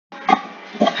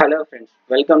Hello friends,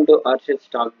 welcome to Archit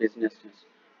Stock Business News.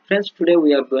 Friends, today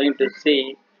we are going to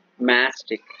see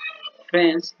Mastek.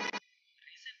 Friends,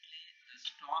 recently the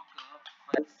stock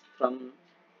falls from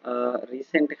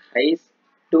recent highs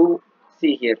to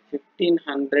see here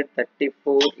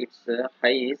 1534 its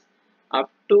highs up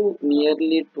to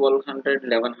nearly 1200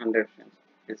 1100 friends.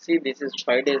 You see this is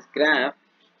 5 days graph.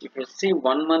 If you see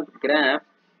 1 month graph,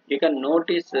 you can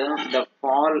notice the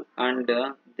fall and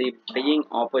the buying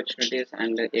opportunities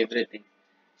and everything.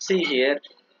 See here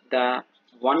the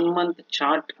 1 month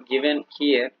chart given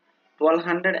here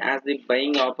 1200 as the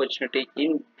buying opportunity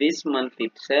in this month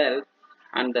itself,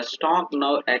 and the stock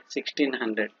now at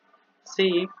 1600.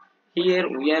 See here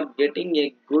we are getting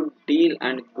a good deal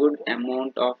and good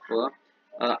amount of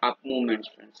up movements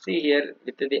friends. See here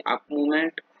with the up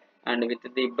movement and with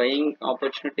the buying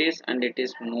opportunities, and it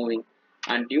is moving,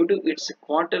 and due to its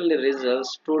quarterly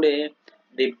results today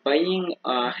the buying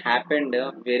happened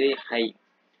very high.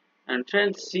 And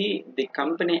friends, see the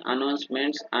company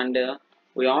announcements, and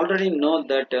we already know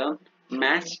that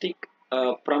Mastek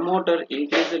promoter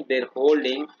increased their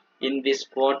holding in this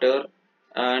quarter,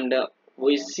 and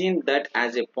we seen that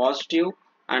as a positive,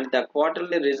 and the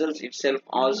quarterly results itself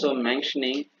also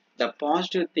mentioning the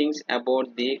positive things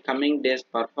about the coming days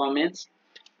performance.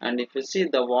 And if you see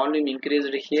the volume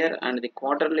increased here and the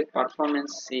quarterly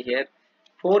performance, see here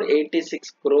 486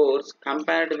 crores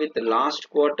compared with the last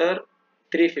quarter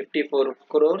 354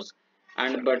 crores,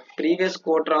 and but previous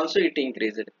quarter also it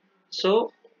increased,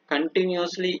 so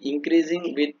continuously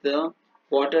increasing with the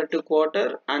quarter to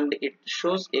quarter, and it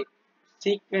shows a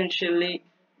sequentially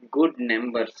good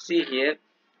number. See here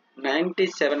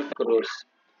 97 crores,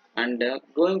 and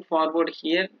going forward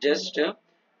here just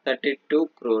 32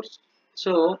 crores.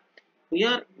 So we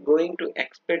are going to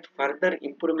expect further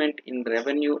improvement in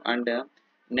revenue and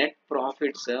net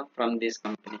profits from this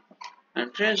company.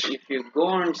 And friends, if you go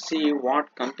and see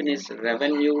what company's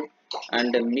revenue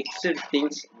and mixed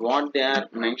things what they are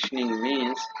mentioning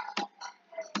means,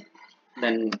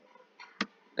 then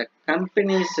the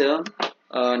company's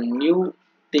new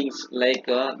things like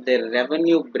their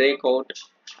revenue breakout,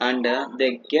 and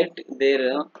they get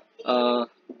their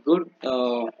good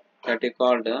what you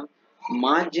called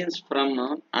margins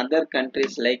from other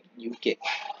countries like UK,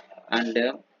 and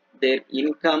their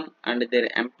income and their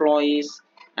employees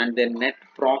and their net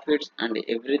profits and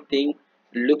everything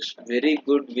looks very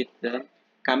good with the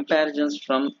comparisons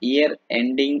from year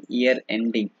ending.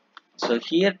 So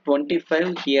here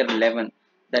 25, here 11,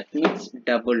 that means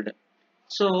doubled.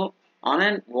 So on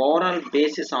an overall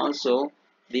basis also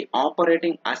the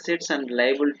operating assets and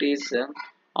liabilities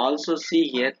also see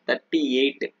here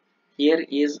 38, here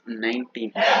is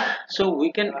 19. So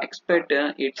we can expect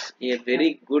it's a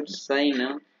very good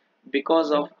sign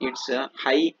because of its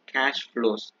high cash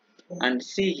flows. And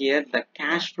see here the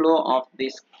cash flow of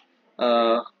this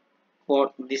uh,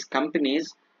 for these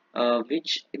companies,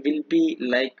 which will be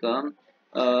like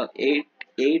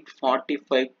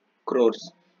 845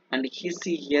 crores, and you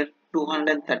see here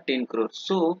 213 crores.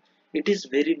 So it is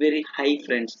very very high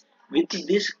friends. With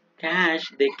this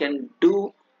cash they can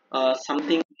do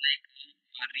something like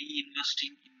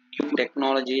reinvesting in new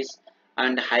technologies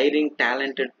and hiring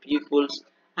talented peoples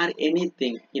or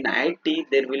anything. In IT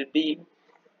there will be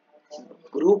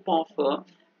group of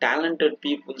talented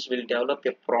peoples will develop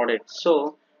a product.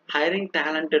 So hiring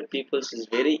talented peoples is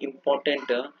very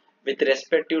important with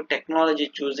respective technology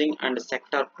choosing and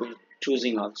sector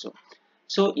choosing also.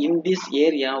 So in this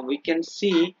area we can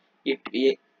see it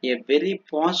a very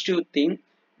positive thing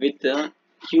with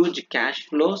huge cash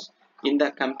flows in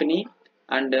the company.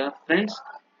 And friends,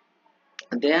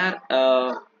 they are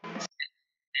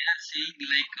saying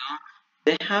like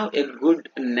they have a good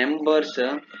numbers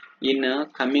in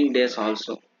coming days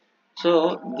also.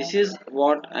 So this is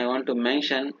what I want to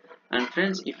mention. And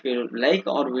friends, if you like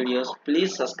our videos,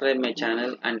 please subscribe my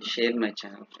channel and share my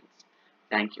channel friends.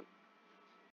 Thank you.